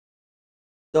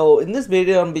So in this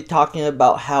video, I'm gonna be talking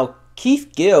about how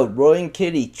Keith Gill, Roaring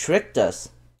Kitty, tricked us.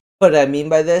 What do I mean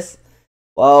by this?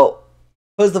 Well,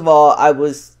 first of all,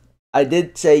 I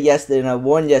did say yesterday, and I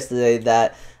warned yesterday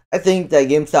that I think that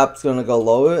GameStop's gonna go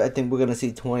lower. I think we're gonna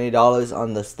see $20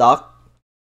 on the stock,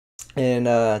 and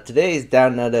today is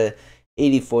down at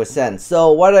 84 cents.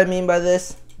 So what do I mean by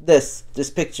this? This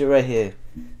picture right here.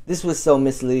 This was so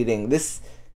misleading. This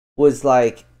was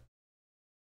like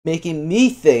making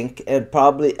me think, and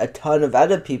probably a ton of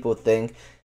other people think,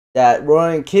 that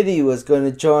Roaring Kitty was going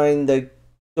to join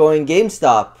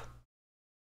GameStop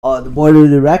or the board of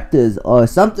directors or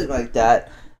something like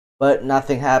that, but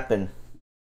nothing happened.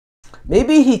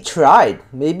 Maybe he tried.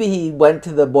 Maybe he went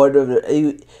to the board of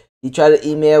he tried to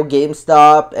email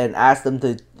GameStop and asked them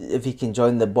if he can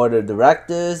join the board of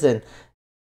directors, and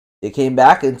they came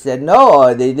back and said no,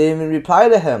 or they didn't even reply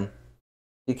to him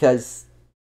because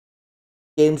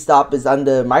GameStop is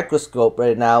under microscope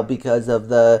right now because of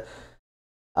the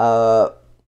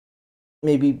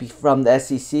maybe from the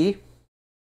SEC.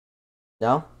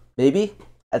 No, maybe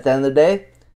at the end of the day.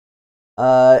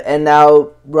 And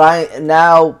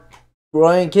now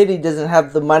Roaring Kitty doesn't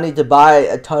have the money to buy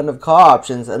a ton of call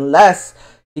options unless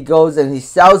he goes and he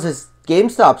sells his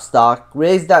GameStop stock,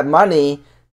 raise that money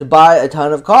to buy a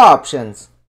ton of call options.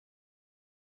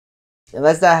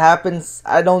 Unless that happens,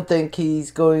 I don't think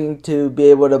he's going to be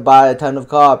able to buy a ton of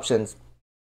call options.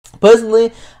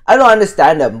 Personally, I don't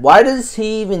understand him. Why does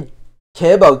he even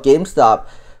care about GameStop?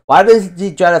 Why does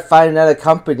he try to find another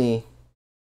company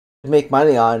to make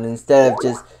money on instead of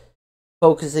just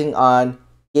focusing on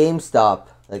GameStop?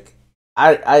 Like,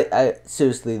 I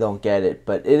seriously don't get it,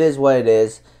 but it is what it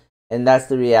is, and that's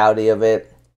the reality of it.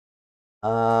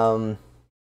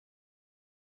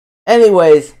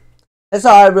 Anyways, that's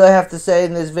all I really have to say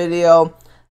in this video.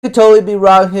 Could totally be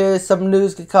wrong here. Some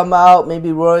news could come out.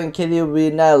 Maybe Roaring Kitty will be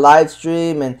in a live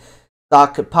stream and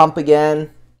stock could pump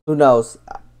again. Who knows?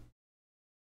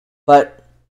 But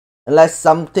unless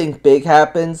something big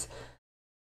happens,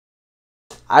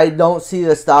 I don't see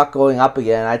the stock going up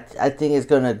again. I think it's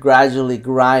going to gradually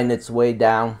grind its way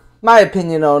down. My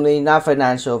opinion only, not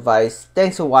financial advice.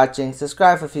 Thanks for watching.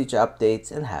 Subscribe for future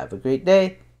updates and have a great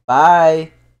day.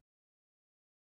 Bye.